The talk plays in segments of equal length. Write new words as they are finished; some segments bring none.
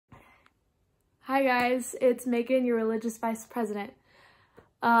Hi guys, it's Megan, your religious vice president.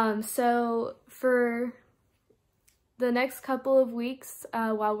 So for the next couple of weeks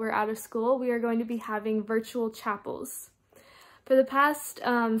while we're out of school, we are going to be having virtual chapels. For the past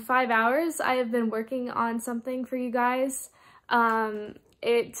 5 hours, I have been working on something for you guys.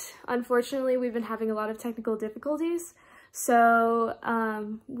 Unfortunately, we've been having a lot of technical difficulties, so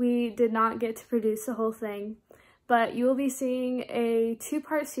we did not get to produce the whole thing. But you will be seeing a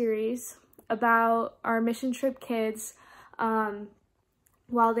 2-part series about our mission trip kids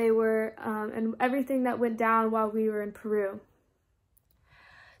while they were, and everything that went down while we were in Peru.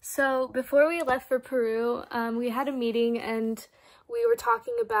 So before we left for Peru, we had a meeting and we were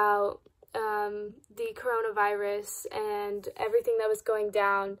talking about the coronavirus and everything that was going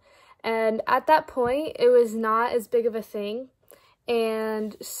down. And at that point, it was not as big of a thing.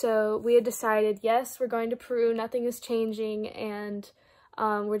 And so we had decided, yes, we're going to Peru, nothing is changing, and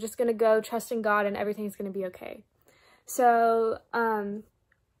we're just going to go trusting God and everything's going to be okay. So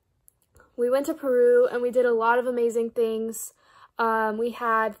we went to Peru and we did a lot of amazing things. We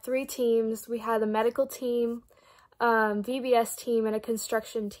had 3 teams. We had a medical team, VBS team, and a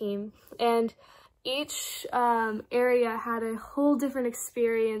construction team. And each area had a whole different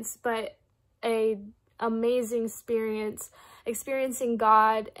experience, but an amazing experience, experiencing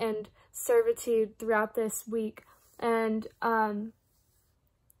God and servitude throughout this week. And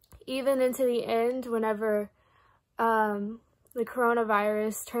even into the end, whenever the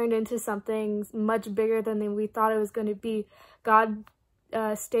coronavirus turned into something much bigger than we thought it was going to be, God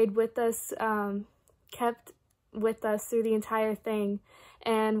stayed with us, kept with us through the entire thing,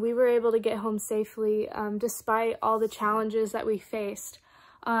 and we were able to get home safely despite all the challenges that we faced.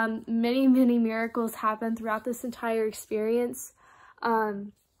 Many miracles happened throughout this entire experience.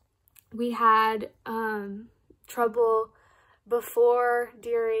 We had trouble before,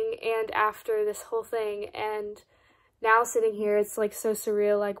 during, and after this whole thing, and now sitting here, it's like so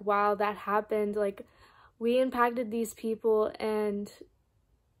surreal, like, wow, that happened. Like, we impacted these people, and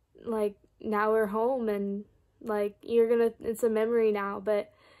like now we're home, and like it's a memory now,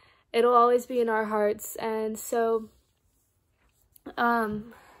 but it'll always be in our hearts. And so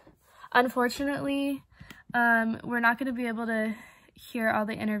unfortunately, we're not going to be able to hear all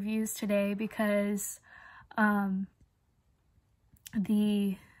the interviews today because all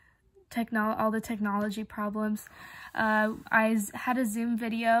the technology problems. I had a Zoom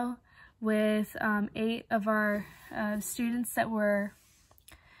video with 8 of our students that were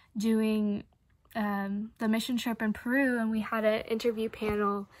doing the mission trip in Peru, and we had an interview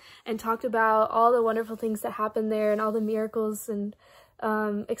panel and talked about all the wonderful things that happened there and all the miracles and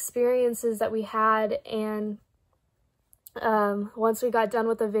experiences that we had. And once we got done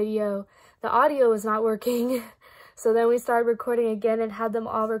with the video, the audio was not working. So then we started recording again and had them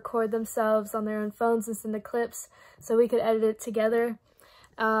all record themselves on their own phones and send the clips so we could edit it together.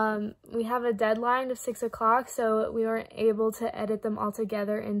 We have a deadline of 6 o'clock, so we weren't able to edit them all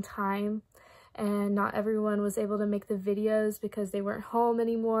together in time. And not everyone was able to make the videos because they weren't home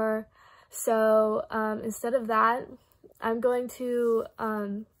anymore. So instead of that, I'm going to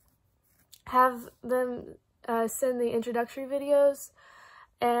have them send the introductory videos.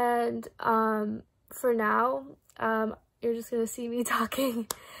 And for now, you're just going to see me talking.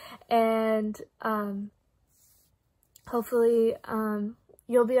 And hopefully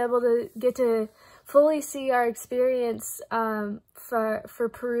you'll be able to get to fully see our experience for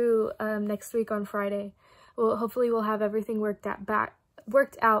Peru next week on Friday. Hopefully we'll have everything worked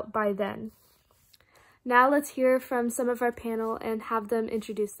out by then. Now let's hear from some of our panel and have them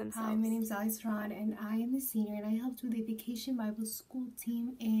introduce themselves. Hi, my name is Alex Ron, and I am a senior, and I helped with the Vacation Bible School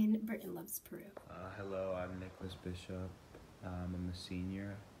team in Burton Loves, Peru. Hello, I'm Nicholas Bishop. I'm a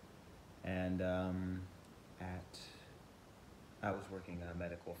senior, and I was working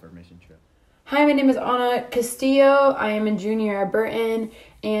medical for Mission Trip. Hi, my name is Anna Castillo. I am a junior at Burton,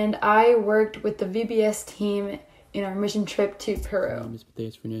 and I worked with the VBS team in our mission trip to Peru. My name is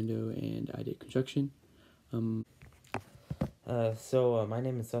Matthias Fernando, and I did construction. My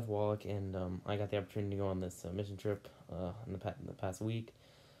name is Seth Wallach, and I got the opportunity to go on this mission trip in the past week.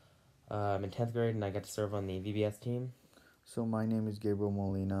 I'm in 10th grade, and I got to serve on the VBS team. So my name is Gabriel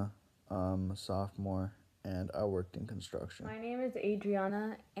Molina. I'm a sophomore, and I worked in construction. My name is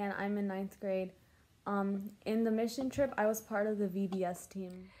Adriana, and I'm in 9th grade. In the mission trip, I was part of the VBS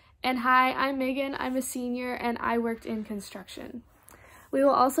team. And hi, I'm Megan. I'm a senior, and I worked in construction. We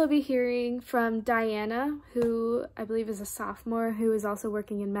will also be hearing from Diana, who I believe is a sophomore, who is also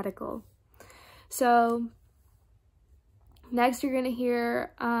working in medical. So next you're going to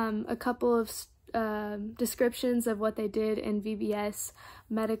hear a couple of descriptions of what they did in VBS,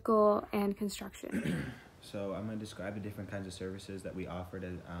 medical, and construction. So I'm going to describe the different kinds of services that we offered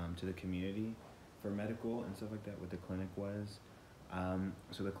to the community for medical and stuff like that, what the clinic was.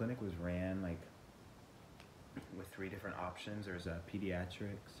 So the clinic was ran like with 3 different options. There was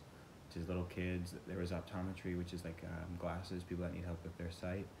pediatrics, which is little kids. There was optometry, which is like glasses, people that need help with their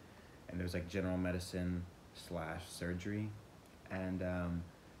sight. And there was like general medicine / surgery. And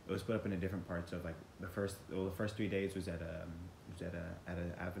it was split up into different parts of like the first 3 days was at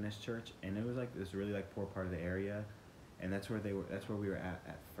an Adventist church, and it was like this really like poor part of the area, and that's where we were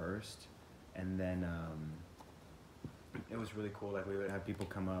at first. And then it was really cool. Like we would have people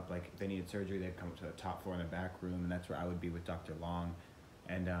come up, like if they needed surgery, they'd come up to the top floor in the back room, and that's where I would be with Dr. Long.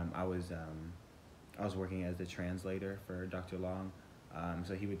 And I was working as the translator for Dr. Long.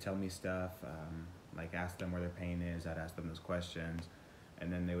 So he would tell me stuff, like ask them where their pain is. I'd ask them those questions,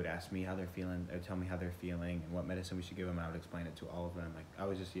 and then they would ask me how they're feeling. They would tell me how they're feeling and what medicine we should give them. And I would explain it to all of them. Like I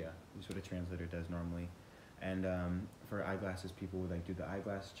was just what a translator does normally. And for eyeglasses, people would like do the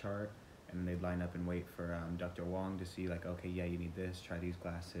eyeglass chart, and they'd line up and wait for Dr. Wong to see like, okay, yeah, you need this. Try these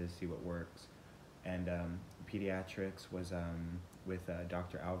glasses, see what works. And pediatrics was with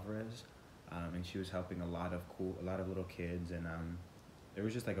Dr. Alvarez, and she was helping a lot of little kids, and there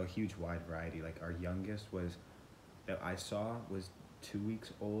was just like a huge wide variety. Like our youngest that I saw was 2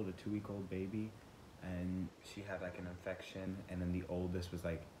 weeks old, a 2-week-old baby, and she had like an infection. And then the oldest was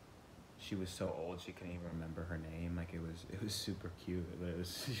like, she was so old she couldn't even remember her name. Like it was super cute, but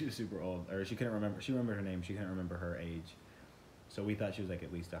she was super old, or she remembered her name, she couldn't remember her age. So we thought she was like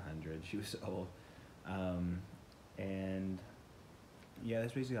at least 100. She was so old. And yeah,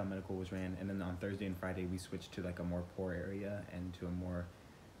 that's basically how medical was ran. And then on Thursday and Friday we switched to like a more poor area and to a more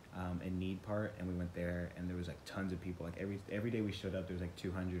in need part, and we went there, and there was like tons of people. Like every day we showed up, there was like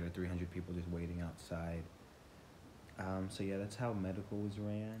 200 or 300 people just waiting outside. So yeah, that's how medical was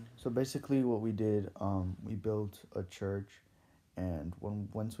ran. So basically what we did, we built a church, and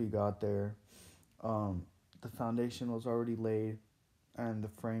once we got there, the foundation was already laid, and the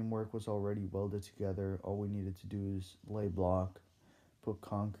framework was already welded together. All we needed to do is lay block, put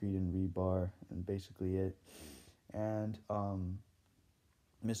concrete and rebar, and basically it. And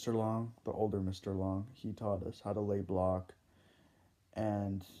Mr. Long, the older Mr. Long, he taught us how to lay block,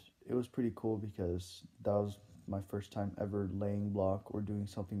 and it was pretty cool because that was my first time ever laying block or doing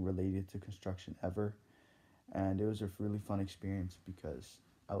something related to construction ever. And it was a really fun experience because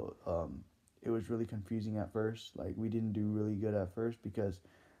it was really confusing at first. Like we didn't do really good at first because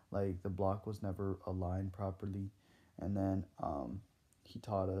like the block was never aligned properly. And then he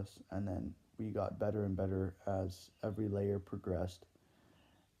taught us, and then we got better and better as every layer progressed.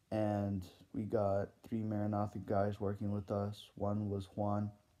 And we got 3 Maranatha guys working with us. One was Juan.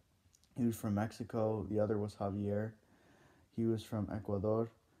 He was from Mexico. The other was Javier. He was from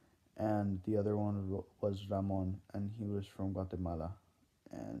Ecuador. And the other one was Ramon, and he was from Guatemala.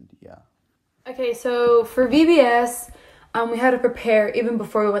 And yeah. Okay, so for VBS, we had to prepare even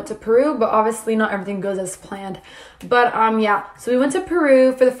before we went to Peru, but obviously not everything goes as planned. But so we went to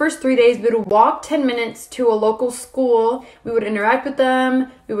Peru. For the first 3 days, we would walk 10 minutes to a local school. We would interact with them.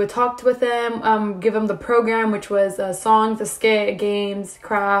 We would talk with them, give them the program, which was songs, a skit, games,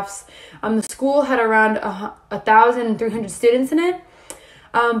 crafts. The school had around 1,300 students in it.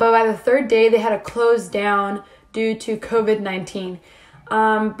 But by the 3rd day, they had to close down due to COVID-19.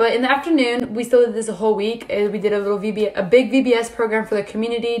 But in the afternoon, we still did this a whole week. We did a big VBS program for the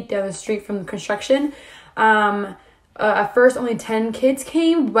community down the street from the construction. At first, only 10 kids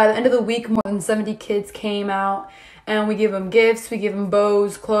came. By the end of the week, more than 70 kids came out. And we gave them gifts. We gave them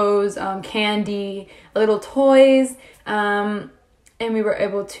bows, clothes, candy, little toys. And we were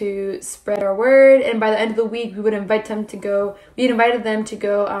able to spread our word. And by the end of the week, we invited them to go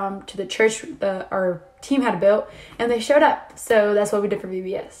to the church our team had built, and they showed up. So that's what we did for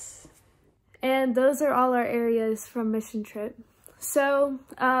VBS. And those are all our areas from Mission Trip. So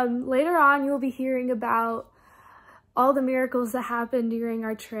later on, you'll be hearing about all the miracles that happened during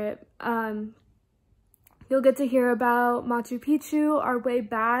our trip. You'll get to hear about Machu Picchu, our way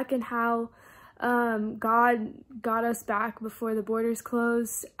back, and how God got us back before the borders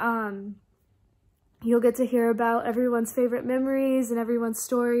closed. You'll get to hear about everyone's favorite memories and everyone's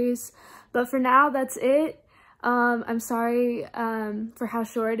stories. But for now, that's it. I'm sorry for how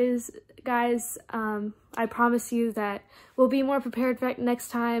short it is, guys. I promise you that we'll be more prepared for next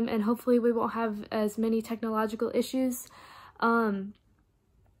time, and hopefully we won't have as many technological issues.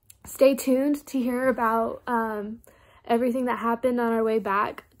 Stay tuned to hear about everything that happened on our way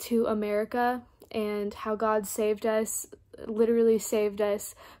back to America and how God saved us literally saved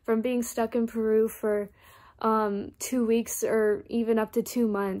us from being stuck in Peru for 2 weeks or even up to 2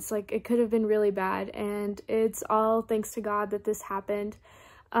 months. Like, it could have been really bad, and it's all thanks to God that this happened.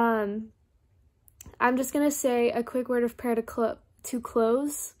 I'm just gonna say a quick word of prayer to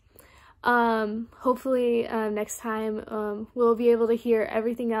close. Hopefully next time we'll be able to hear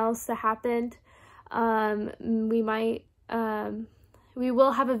everything else that happened. We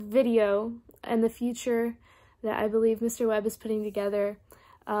will have a video in the future that I believe Mr. Webb is putting together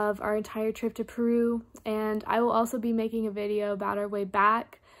of our entire trip to Peru, and I will also be making a video about our way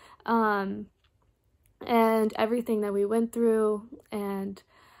back, and everything that we went through, and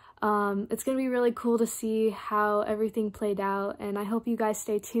it's gonna be really cool to see how everything played out, and I hope you guys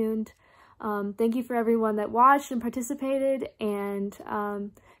stay tuned. Thank you for everyone that watched and participated, and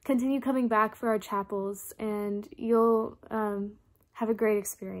continue coming back for our chapels, and you'll have a great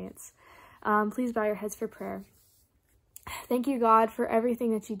experience. Please bow your heads for prayer. Thank you, God, for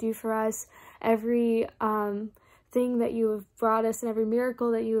everything that you do for us, every thing that you have brought us, and every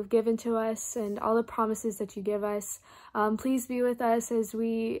miracle that you have given to us, and all the promises that you give us. Please be with us as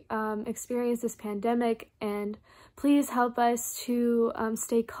we experience this pandemic, and please help us to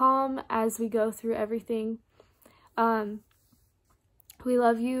stay calm as we go through everything. We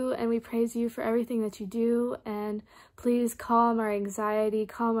love you and we praise you for everything that you do, and please calm our anxiety,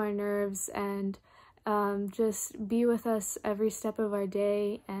 calm our nerves, and just be with us every step of our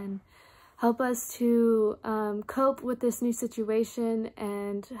day, and help us to cope with this new situation,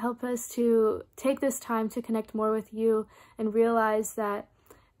 and help us to take this time to connect more with you and realize that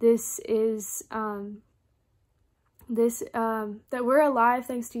this is that we're alive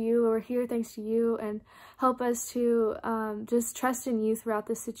thanks to you, we're here thanks to you, and help us to just trust in you throughout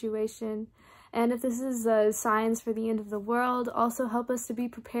this situation. And if this is signs for the end of the world, also help us to be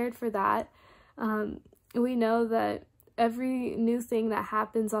prepared for that. We know that every new thing that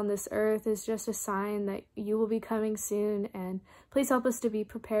happens on this earth is just a sign that you will be coming soon, and please help us to be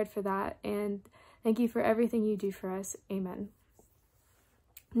prepared for that. And thank you for everything you do for us. Amen.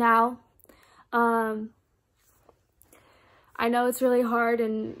 Now, I know it's really hard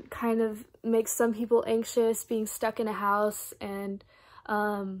and kind of makes some people anxious being stuck in a house and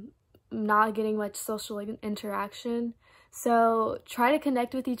not getting much social interaction. So try to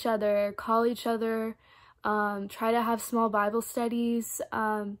connect with each other, call each other, try to have small Bible studies,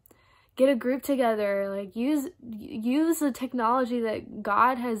 get a group together, like use the technology that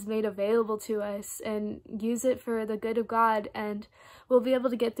God has made available to us, and use it for the good of God, and we'll be able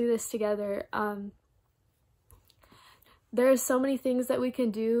to get through this together. There are so many things that we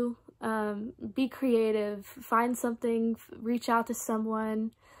can do. Be creative, find something, reach out to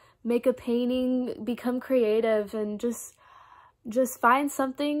someone, make a painting, become creative, and just find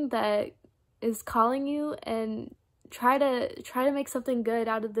something that is calling you, and try to make something good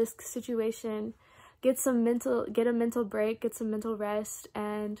out of this situation. Get a mental break, get some mental rest,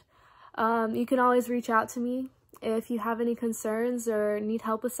 and you can always reach out to me if you have any concerns or need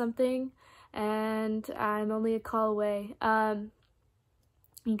help with something, and I'm only a call away.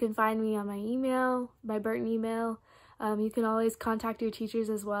 You can find me on my email, my Burton email. You can always contact your teachers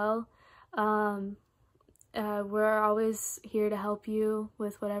as well. We're always here to help you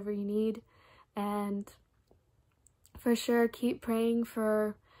with whatever you need, and for sure keep praying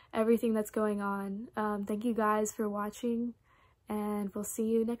for everything that's going on. Thank you guys for watching, and we'll see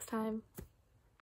you next time.